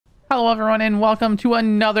Hello everyone and welcome to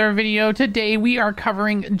another video. Today we are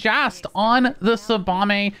covering Jast on the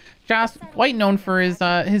Tsubame. Jast, quite known for his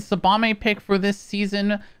Tsubame pick for this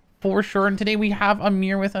season for sure. And today we have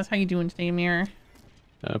Ameer with us. How you doing today, Ameer?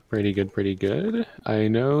 Pretty good, pretty good. I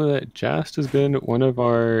know that Jast has been one of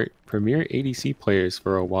our premier ADC players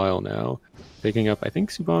for a while now, picking up, I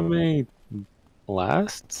think, Tsubame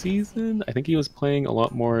last season. I think he was playing a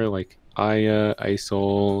lot more like Aya,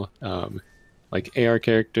 Isol, like AR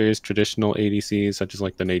characters, traditional ADCs such as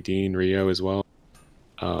like the Nadine, Rio as well.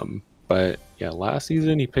 But yeah, last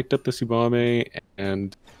season he picked up the Tsubame,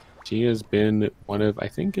 and she has been one of, I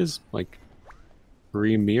think, his like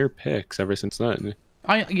premier picks ever since then.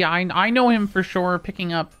 I know him for sure,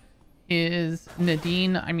 picking up his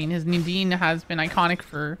Nadine. I mean, his Nadine has been iconic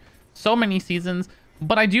for so many seasons,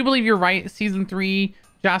 but I do believe you're right. Season 3,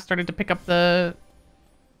 Jast started to pick up the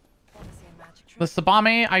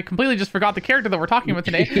Tsubame. I completely just forgot the character that we're talking about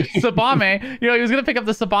today. Tsubame. You know, he was going to pick up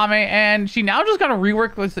the Tsubame, and she now just got a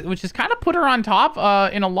rework, which has kind of put her on top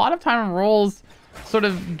in a lot of time roles, sort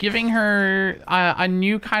of giving her a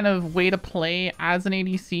new kind of way to play as an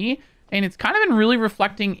ADC. And it's kind of been really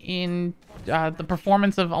reflecting in the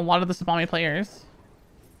performance of a lot of the Tsubame players.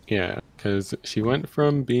 Yeah, because she went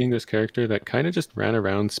from being this character that kind of just ran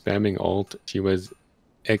around spamming ult. She was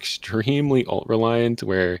extremely ult reliant,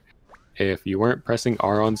 where if you weren't pressing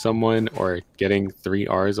R on someone or getting 3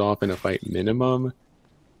 Rs off in a fight minimum,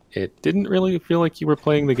 it didn't really feel like you were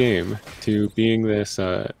playing the game, to being this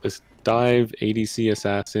this dive ADC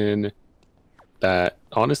assassin that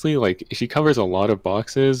honestly, like, she covers a lot of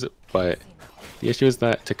boxes, but the issue is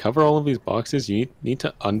that to cover all of these boxes, you need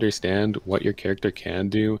to understand what your character can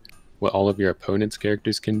do, what all of your opponent's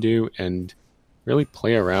characters can do, and really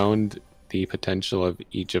play around the potential of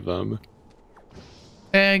each of them.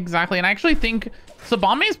 Exactly, and I actually think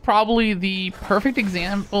Tsubame is probably the perfect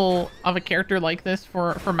example of a character like this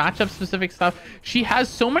for matchup specific stuff. She has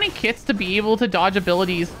so many kits to be able to dodge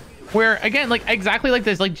abilities, where again, like exactly like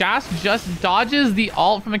this, like Jast just dodges the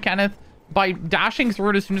ult from a Kenneth by dashing through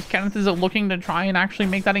it as soon as Kenneth is looking to try and actually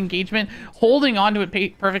make that engagement, holding onto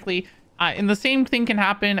it perfectly. And the same thing can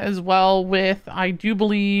happen as well with, I do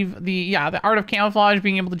believe, the art of camouflage,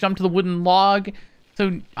 being able to jump to the wooden log.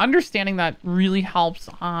 So understanding that really helps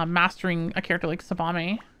mastering a character like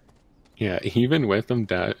Tsubame. Yeah, even with them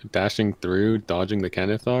dashing through, dodging the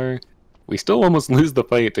Kenneth R, we still almost lose the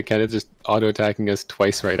fight to Kenneth just auto-attacking us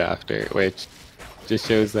twice right after, which just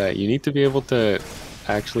shows that you need to be able to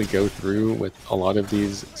actually go through with a lot of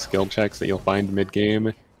these skill checks that you'll find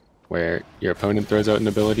mid-game, where your opponent throws out an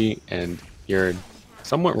ability and you're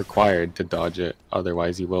somewhat required to dodge it,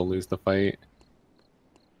 otherwise you will lose the fight.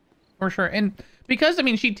 For sure. And because, I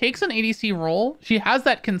mean, she takes an ADC role, she has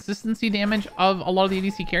that consistency damage of a lot of the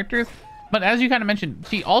ADC characters, but as you kind of mentioned,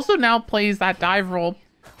 she also now plays that dive role,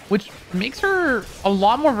 which makes her a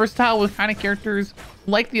lot more versatile with kind of characters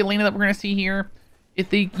like the Athena that we're going to see here. If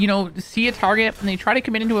they, you know, see a target and they try to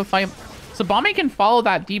commit into a fight, Tsubame can follow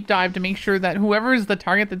that deep dive to make sure that whoever is the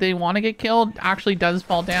target that they want to get killed actually does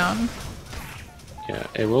fall down. Yeah,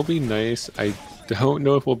 it will be nice. I don't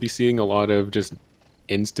know if we'll be seeing a lot of just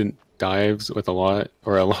instant dives with a lot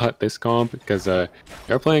this comp, because they're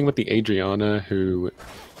playing with the Adriana, who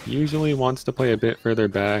usually wants to play a bit further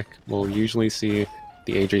back. We'll usually see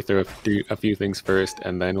the Adri throw a few things first,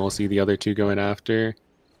 and then we'll see the other two going after.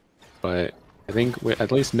 But I think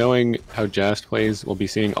at least knowing how Jast plays, we'll be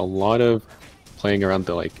seeing a lot of playing around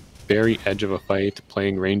the like very edge of a fight,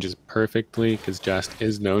 playing ranges perfectly, because Jast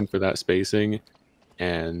is known for that spacing,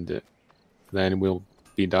 and then we'll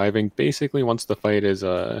be diving basically once the fight's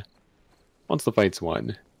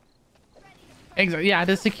won. Exactly. Yeah,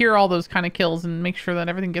 to secure all those kind of kills and make sure that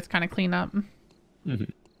everything gets kind of cleaned up. Mm-hmm.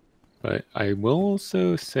 But I will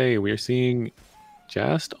also say we're seeing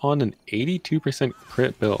Jast on an 82%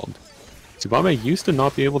 crit build. Tsubame used to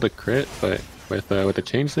not be able to crit, but with the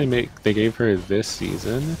change they gave her this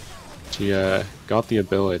season, she got the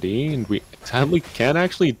ability, and we sadly can't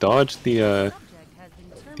actually dodge the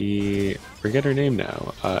forget her name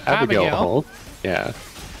now, Abigail ult. Yeah,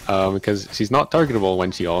 because she's not targetable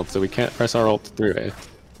when she ults, so we can't press our ult through it.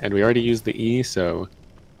 And we already used the E, so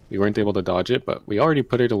we weren't able to dodge it, but we already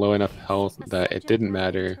put her to low enough health that it didn't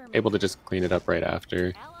matter, able to just clean it up right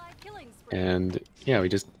after. And yeah, we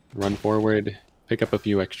just run forward, pick up a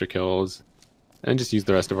few extra kills, and just use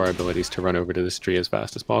the rest of our abilities to run over to this tree as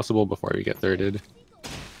fast as possible before we get thirded.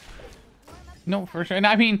 No, for sure. And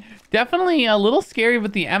I mean, definitely a little scary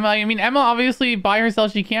with the Emma. I mean, Emma obviously by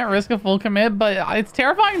herself, she can't risk a full commit, but it's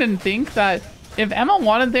terrifying to think that if Emma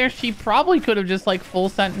wanted there, she probably could have just like full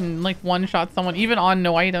sent and like one-shot someone, even on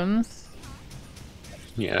no items.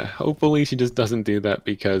 Yeah, hopefully she just doesn't do that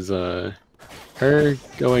because her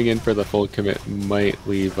going in for the full commit might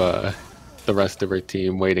leave the rest of her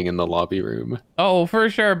team waiting in the lobby room. Oh, for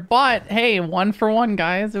sure. But hey, 1 for 1,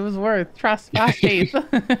 guys. It was worth. Trust, fast faith.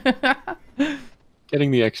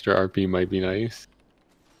 Getting the extra RP might be nice.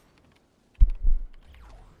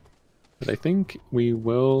 But I think we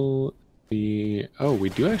will be... Oh, we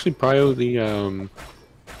do actually prio the...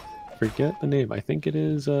 Forget the name. I think it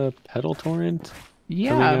is Pedal Torrent.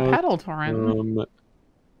 Yeah, Pedal Torrent.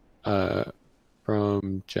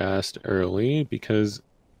 From Just early, because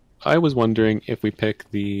I was wondering if we pick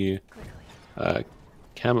the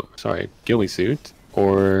ghillie suit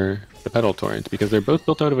or the Pedal Torrent, because they're both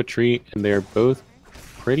built out of a tree and they're both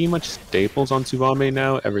pretty much staples on Tsubame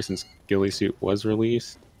now ever since ghillie suit was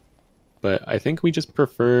released. But I think we just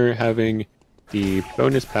prefer having the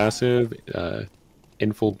bonus passive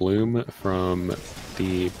in full bloom from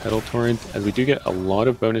the Pedal Torrent, as we do get a lot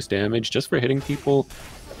of bonus damage just for hitting people.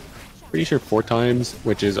 Pretty sure 4 times,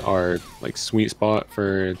 which is our like sweet spot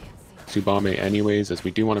for Tsubame anyways, as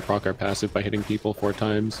we do want to proc our passive by hitting people 4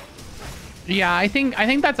 times. Yeah, I think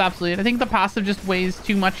that's absolutely it. I think the passive just weighs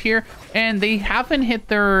too much here, and they haven't hit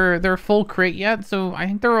their full crit yet, so I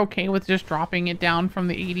think they're okay with just dropping it down from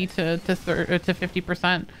the 80 to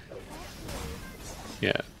 50%.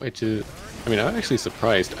 Yeah, which is, I mean, I'm actually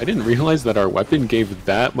surprised. I didn't realize that our weapon gave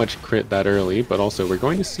that much crit that early, but also we're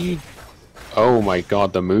going to see, oh my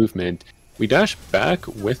god, the movement. We dashed back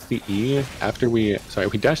with the E after we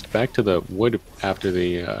dashed back to the wood after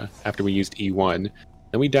we used E1.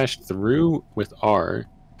 Then we dashed through with R,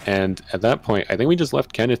 and at that point, I think we just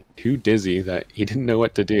left Kenneth too dizzy that he didn't know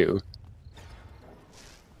what to do.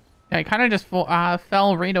 Yeah, I kind of just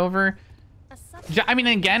fell right over. I mean,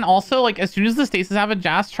 again, also, like, as soon as the stasis have it,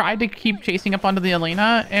 Jas tried to keep chasing up onto the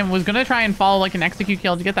Athena and was going to try and follow, like, an execute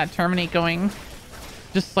kill to get that terminate going.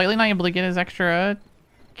 Just slightly not able to get his extra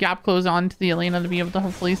gap close onto the Athena to be able to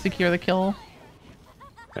hopefully secure the kill.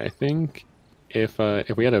 I think if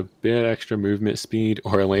we had a bit extra movement speed,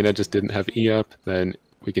 or Elena just didn't have E up, then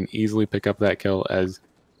we can easily pick up that kill, as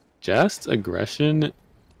Jast's aggression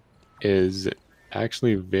is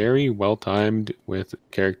actually very well timed with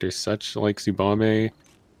characters such like Tsubame,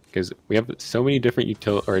 because we have so many different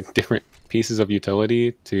different pieces of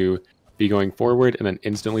utility to be going forward and then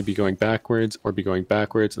instantly be going backwards, or be going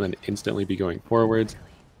backwards and then instantly be going forwards.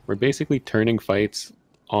 We're basically turning fights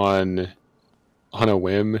on a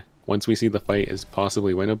whim once we see the fight is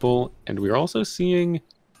possibly winnable, and we're also seeing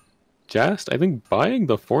Just, I think, buying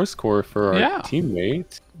the Force Core for our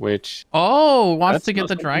teammate, which... Oh, wants to get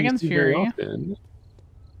the Dragon's Fury. It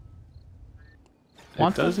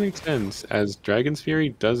does make sense, as Dragon's Fury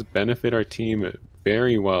does benefit our team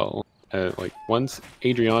very well. Like, once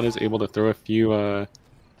Adriana is able to throw a few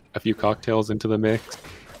cocktails into the mix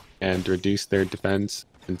and reduce their defense,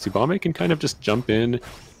 and Tsubame can kind of just jump in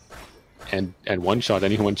and one-shot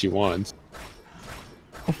anyone she wants.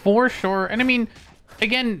 For sure. And I mean,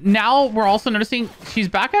 again, now we're also noticing she's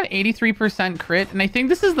back at 83% crit, and I think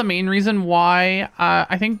this is the main reason why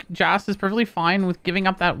I think Jas is perfectly fine with giving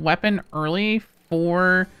up that weapon early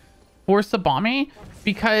for Tsubame,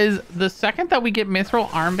 because the second that we get Mithril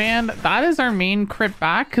Armband, that is our main crit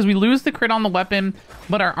back, because we lose the crit on the weapon,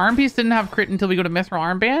 but our arm piece didn't have crit until we go to Mithril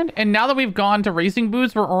Armband, and now that we've gone to Racing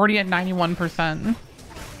Boots, we're already at 91%.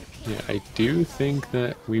 Yeah, I do think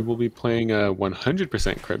that we will be playing a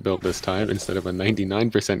 100% crit build this time instead of a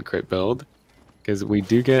 99% crit build, because we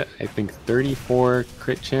do get, I think, 34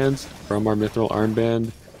 crit chance from our Mithril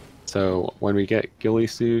Armband. So when we get ghillie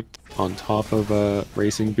suit on top of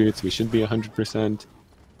Racing Boots, we should be 100%,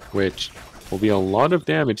 which will be a lot of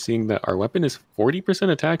damage, seeing that our weapon is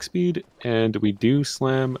 40% attack speed, and we do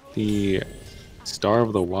slam the Star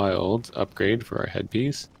of the Wild upgrade for our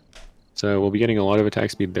headpiece. So we'll be getting a lot of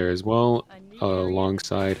attack speed there as well,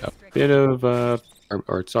 alongside a bit of,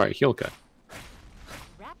 heal cut.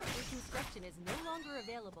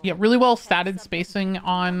 Yeah, really well statted spacing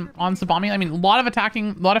on Tsubame. I mean, a lot of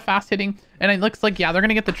attacking, a lot of fast hitting, and it looks like, yeah, they're going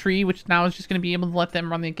to get the tree, which now is just going to be able to let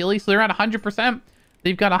them run the ghillie. So they're at 100%.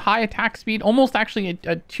 They've got a high attack speed, almost actually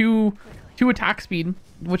a two attack speed,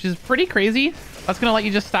 which is pretty crazy. That's going to let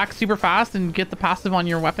you just stack super fast and get the passive on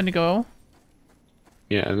your weapon to go.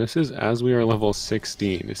 Yeah, and this is as we are level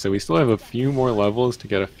 16, so we still have a few more levels to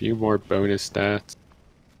get a few more bonus stats.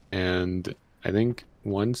 And I think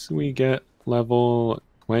once we get level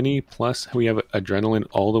 20 plus we have adrenaline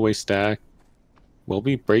all the way stacked, we'll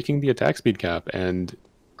be breaking the attack speed cap, and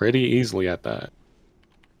pretty easily at that.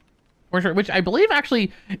 For sure, which I believe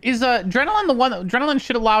actually is adrenaline the one. Adrenaline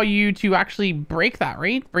should allow you to actually break that,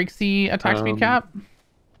 right? Breaks the attack speed cap.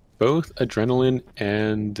 both adrenaline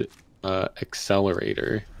and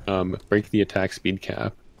accelerator break the attack speed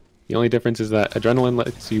cap. The only difference is that adrenaline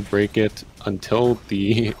lets you break it until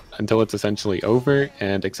it's essentially over,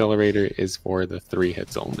 and accelerator is for the 3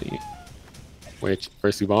 hits only. Which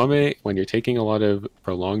for Tsubame, when you're taking a lot of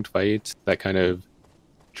prolonged fights that kind of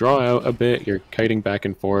draw out a bit, you're kiting back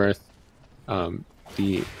and forth.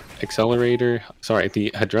 The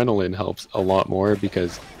adrenaline helps a lot more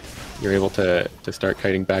because you're able to start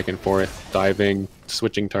kiting back and forth, diving,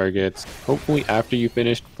 switching targets. Hopefully after you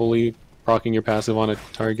finished fully proccing your passive on a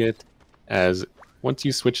target, as once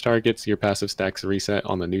you switch targets, your passive stacks reset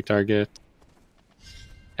on the new target.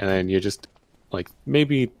 And then you're just like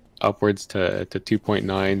maybe upwards to 2.9,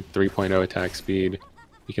 3.0 attack speed,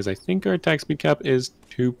 because I think our attack speed cap is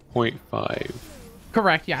 2.5.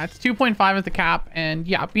 Correct, yeah, it's 2.5 at the cap, and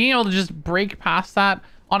yeah, being able to just break past that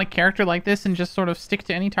on a character like this and just sort of stick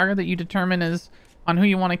to any target that you determine is on who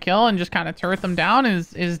you want to kill and just kind of turret them down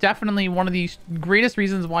is definitely one of the greatest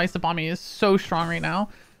reasons why Tsubame is so strong right now.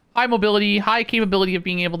 High mobility, high capability of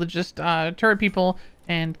being able to just turret people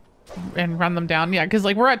and run them down. Yeah, because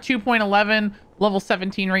like we're at 2.11, level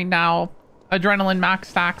 17 right now. Adrenaline max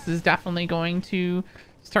stacks is definitely going to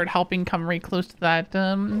start helping come right close to that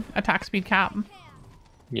attack speed cap.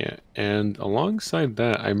 Yeah, and alongside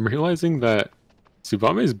that, I'm realizing that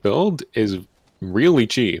Tsubame's build is really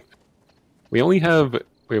cheap. We have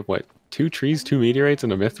what, 2 trees, 2 meteorites,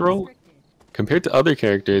 and a mithril? Compared to other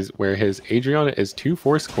characters where his Adriana is 2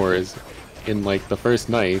 force cores in like the first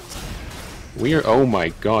night, we are, oh my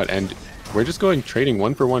god, and we're just going trading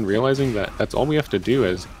 1 for 1, realizing that that's all we have to do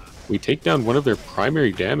is we take down one of their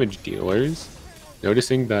primary damage dealers,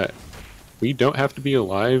 noticing that we don't have to be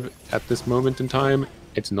alive at this moment in time.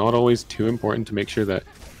 It's not always too important to make sure that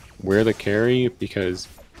we're the carry, because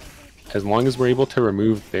as long as we're able to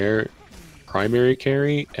remove their primary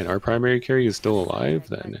carry and our primary carry is still alive,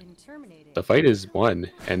 then the fight is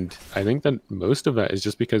won. And I think that most of that is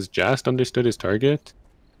just because Jast understood his target,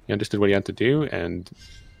 he understood what he had to do, and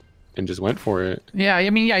just went for it. Yeah, I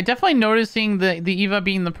mean, yeah, definitely noticing the Eva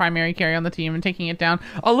being the primary carry on the team and taking it down.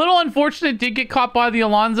 A little unfortunate, did get caught by the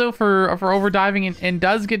Alonso for overdiving and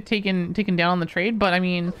does get taken down on the trade. But I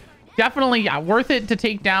mean, definitely, yeah, worth it to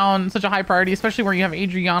take down such a high priority, especially where you have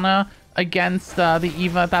Adriana against the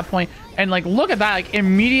Eva at that point. And like, look at that, like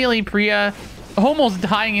immediately Priya almost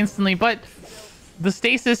dying instantly, but the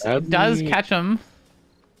stasis does catch him.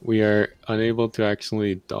 We are unable to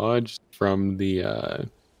actually dodge from the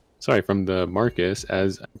from the Marcus,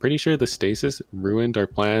 as I'm pretty sure the stasis ruined our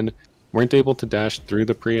plan. Weren't able to dash through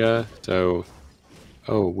the Priya, so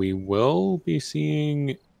we will be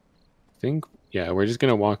seeing, I think, yeah, we're just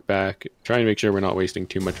gonna walk back, try and make sure we're not wasting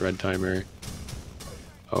too much red timer.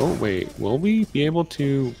 Oh wait, will we be able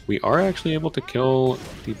to, we are actually able to kill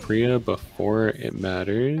the Priya before it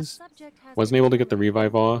matters. Wasn't able to get the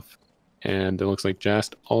revive off, and it looks like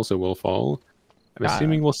Jast also will fall. I'm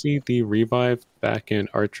assuming we'll see the revive back in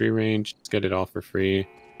archery range. Just get it all for free.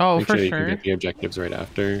 Oh, Make for sure. sure. You can get the objectives right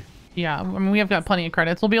after. Yeah, I mean, we have got plenty of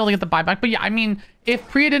credits. We'll be able to get the buyback. But yeah, I mean, if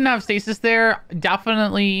Priya didn't have stasis there,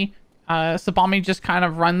 definitely Tsubame just kind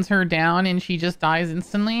of runs her down and she just dies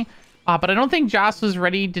instantly. But I don't think Jas was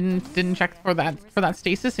ready, didn't check for that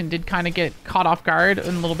stasis, and did kind of get caught off guard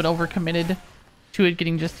and a little bit overcommitted to it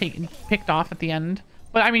getting just picked off at the end.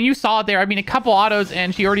 But I mean, you saw it there. I mean, a couple autos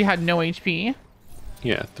and she already had no HP.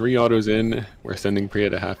 Yeah, 3 autos in. We're sending Priya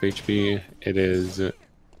to half HP. It is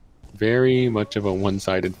very much of a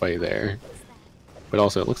one-sided fight there. But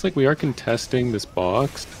also, it looks like we are contesting this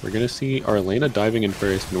box. We're going to see Arlena diving in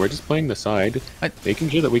first, and we're just playing the side, making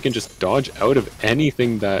sure that we can just dodge out of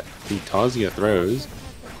anything that the Tazia throws.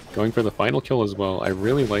 Going for the final kill as well. I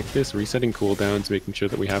really like this, resetting cooldowns, making sure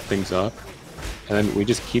that we have things up. And then we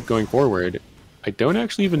just keep going forward. I don't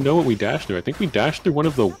actually even know what we dashed through. I think we dashed through one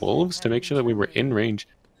of the wolves to make sure that we were in range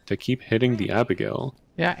to keep hitting the Abigail.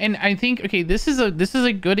 Yeah, and I think, okay, this is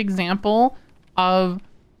a good example of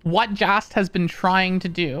what Jast has been trying to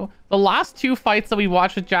do. The last 2 fights that we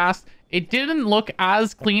watched with Jast, it didn't look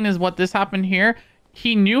as clean as what this happened here.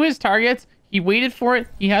 He knew his targets. He waited for it.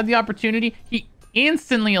 He had the opportunity. He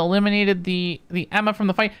instantly eliminated the Emma from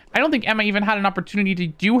the fight. I don't think Emma even had an opportunity to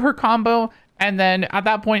do her combo. And then at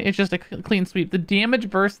that point, it's just a clean sweep. The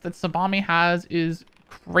damage burst that Tsubame has is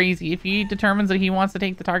crazy. If he determines that he wants to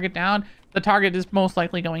take the target down, the target is most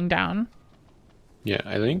likely going down. Yeah,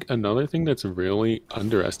 I think another thing that's really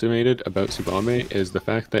underestimated about Tsubame is the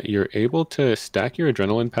fact that you're able to stack your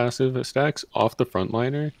adrenaline passive stacks off the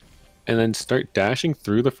frontliner and then start dashing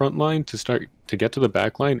through the front line to get to the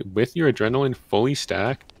back line with your adrenaline fully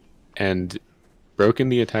stacked and broken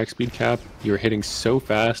the attack speed cap. You're hitting so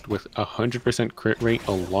fast with 100% crit rate,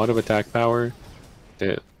 a lot of attack power,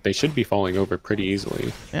 that they should be falling over pretty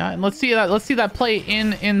easily. Yeah, and let's see that play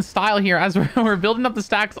in style here as we're building up the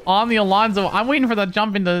stacks on the Alonso. I'm waiting for that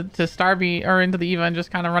jump into Starby or into the Eva and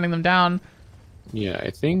just kind of running them down. Yeah,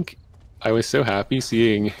 I think I was so happy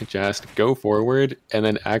seeing Just go forward and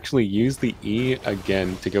then actually use the E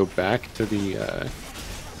again to go back to the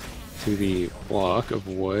block of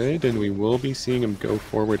wood, and we will be seeing him go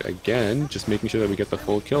forward again, just making sure that we get the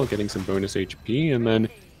full kill, getting some bonus HP, and then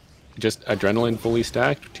just adrenaline fully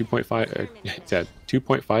stacked,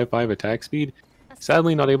 2.55 attack speed.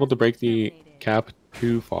 Sadly not able to break the cap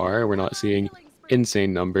too far. We're not seeing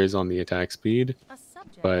insane numbers on the attack speed,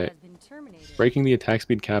 but breaking the attack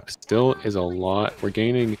speed cap still is a lot. We're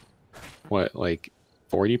gaining, what, like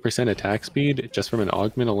 40% attack speed just from an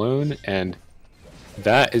augment alone, and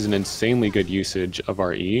that is an insanely good usage of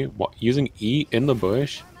our E. Using E in the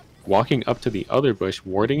bush, walking up to the other bush,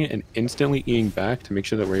 warding it, and instantly Eing back to make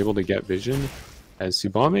sure that we're able to get vision, as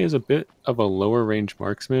Tsubame is a bit of a lower range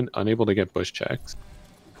marksman, unable to get bush checks.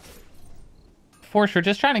 For sure,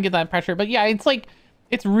 just trying to get that pressure. But yeah, it's like,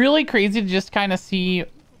 it's really crazy to just kind of see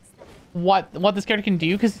what this character can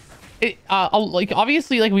do, because it like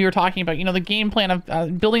obviously, like we were talking about, you know, the game plan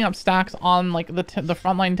of building up stacks on like the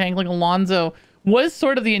frontline tank like Alonso was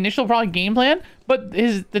sort of the initial probably game plan, but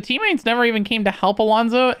the teammates never even came to help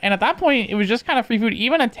Alonso, and at that point it was just kind of free food.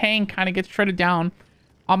 Even a tank kind of gets shredded down.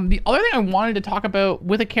 The other thing I wanted to talk about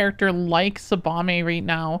with a character like Tsubame right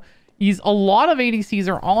now is a lot of ADCs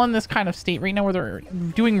are all in this kind of state right now where they're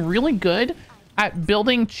doing really good at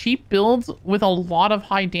building cheap builds with a lot of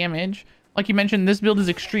high damage. Like you mentioned, this build is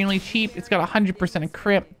extremely cheap. It's got 100%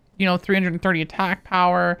 crit, you know, 330 attack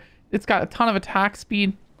power. It's got a ton of attack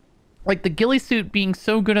speed. Like the ghillie suit being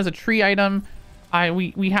so good as a tree item.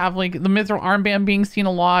 We have like the mithril armband being seen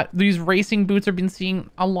a lot. These racing boots are being seen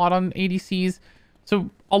a lot on ADCs. So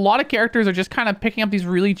a lot of characters are just kind of picking up these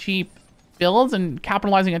really cheap builds and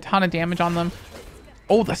capitalizing a ton of damage on them.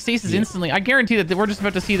 Oh, the stasis instantly. I guarantee that we're just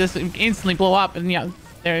about to see this instantly blow up, and yeah,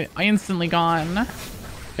 they're instantly gone.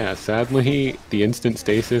 Yeah, sadly, the instant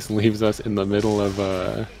stasis leaves us in the middle of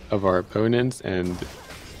our opponents, and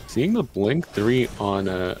seeing the blink 3 on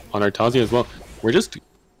Artasia as well,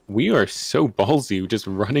 we are so ballsy, just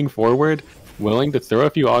running forward, willing to throw a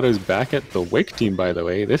few autos back at the Wick team, by the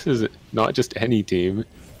way. This is not just any team.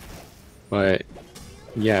 But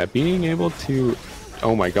yeah, being able to,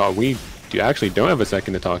 oh my god, we actually don't have a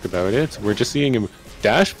second to talk about it. We're just seeing him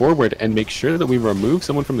dash forward and make sure that we remove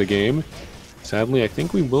someone from the game. Sadly, I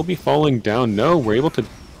think we will be falling down. No, we're able to...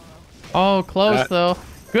 Oh, close though.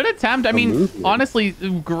 Good attempt. I mean, honestly,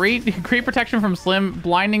 great protection from Slim,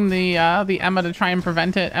 blinding the Emma to try and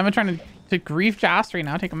prevent it. Emma trying to grief Jast right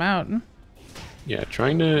now, take him out. Yeah,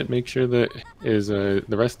 trying to make sure that the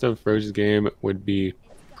rest of Rose's game would be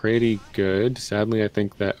pretty good. Sadly, I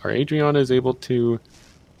think that our Adriana is able to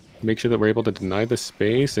make sure that we're able to deny the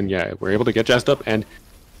space, and yeah, we're able to get Jast up, and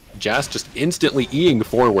Jast just instantly Eing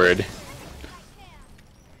forward.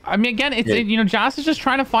 I mean, again, you know, Jast is just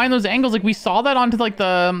trying to find those angles. Like we saw that onto like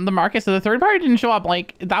the Marcus, so the third party didn't show up.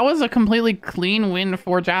 Like that was a completely clean win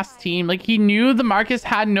for Jast's team. Like he knew the Marcus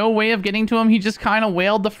had no way of getting to him. He just kind of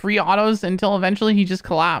wailed the free autos until eventually he just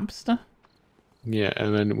collapsed. Yeah,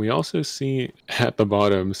 and then we also see at the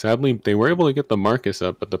bottom, sadly, they were able to get the Marcus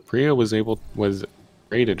up, but the Priya was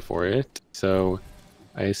rated for it. So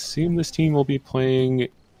I assume this team will be playing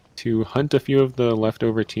to hunt a few of the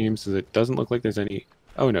leftover teams, as it doesn't look like there's any...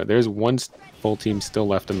 Oh no, there's one full team still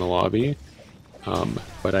left in the lobby.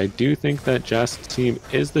 But I do think that Jast's team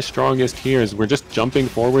is the strongest here, as we're just jumping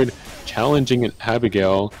forward, challenging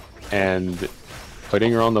Abigail, and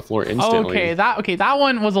putting her on the floor instantly. Okay, that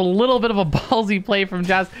one was a little bit of a ballsy play from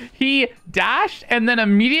Jast. He dashed and then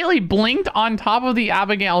immediately blinked on top of the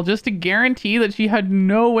Abigail just to guarantee that she had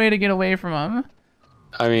no way to get away from him.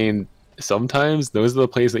 I mean, sometimes those are the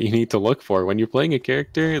plays that you need to look for when you're playing a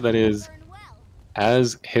character that is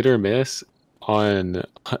as hit or miss on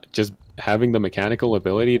just having the mechanical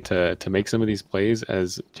ability to make some of these plays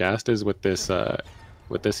as Jast is with this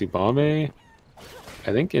Tsubame.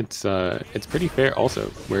 I think it's pretty fair.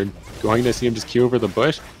 Also, we're going to see him just queue over the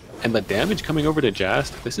bush, and the damage coming over to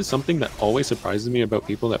Jast. This is something that always surprises me about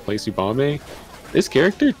people that play Tsubame. This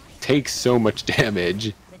character takes so much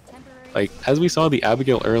damage. Like as we saw the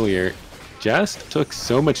Abigail earlier, Jast took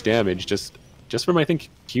so much damage just from, I think,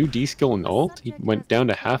 QD skill and ult. He went down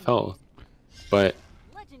to half health. But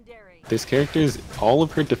this character's, all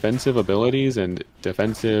of her defensive abilities and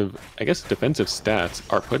defensive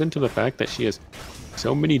stats are put into the fact that she has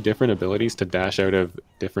so many different abilities to dash out of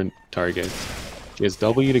different targets. She has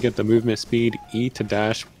W to get the movement speed, E to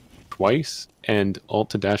dash twice, and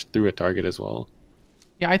Alt to dash through a target as well.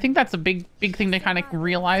 Yeah, I think that's a big thing to kind of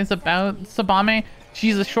realize about Tsubame.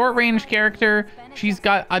 She's a short-range character. She's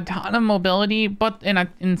got a ton of mobility, but an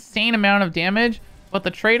insane amount of damage. But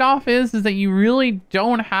the trade-off is that you really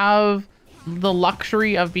don't have the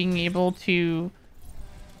luxury of being able to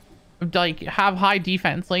like have high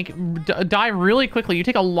defense. Like die really quickly. You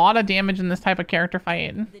take a lot of damage in this type of character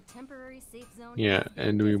fight. Yeah,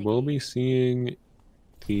 and we will be seeing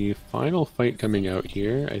the final fight coming out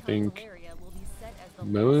here. I think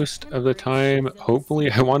most of the time, hopefully,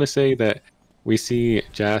 I want to say that we see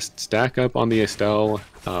Jast stack up on the Estelle,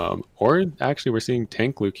 or actually we're seeing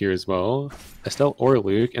Tank Luke here as well. Estelle or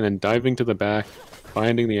Luke, and then diving to the back,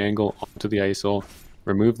 finding the angle onto the ISIL,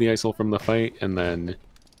 remove the ISIL from the fight, and then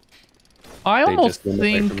I almost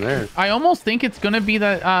think it's gonna be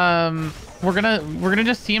that we're gonna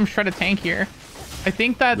just see him shred a tank here. I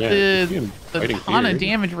think that the ton of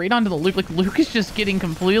damage right onto the Luke, like Luke is just getting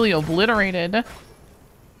completely obliterated.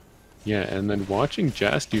 Yeah, and then watching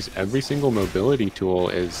Jest use every single mobility tool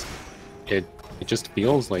is, it just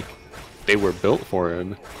feels like they were built for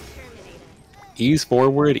him. Ease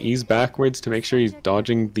forward, ease backwards to make sure he's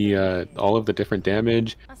dodging the all of the different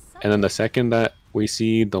damage, and then the second that we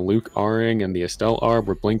see the Luke R-ing and the Estelle R,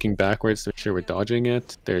 we're blinking backwards to make sure we're dodging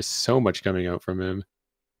it. There's so much coming out from him.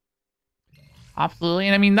 Absolutely,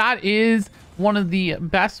 and I mean that is one of the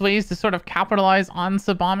best ways to sort of capitalize on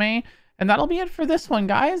Tsubame. And that'll be it for this one,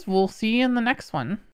 guys. We'll see you in the next one.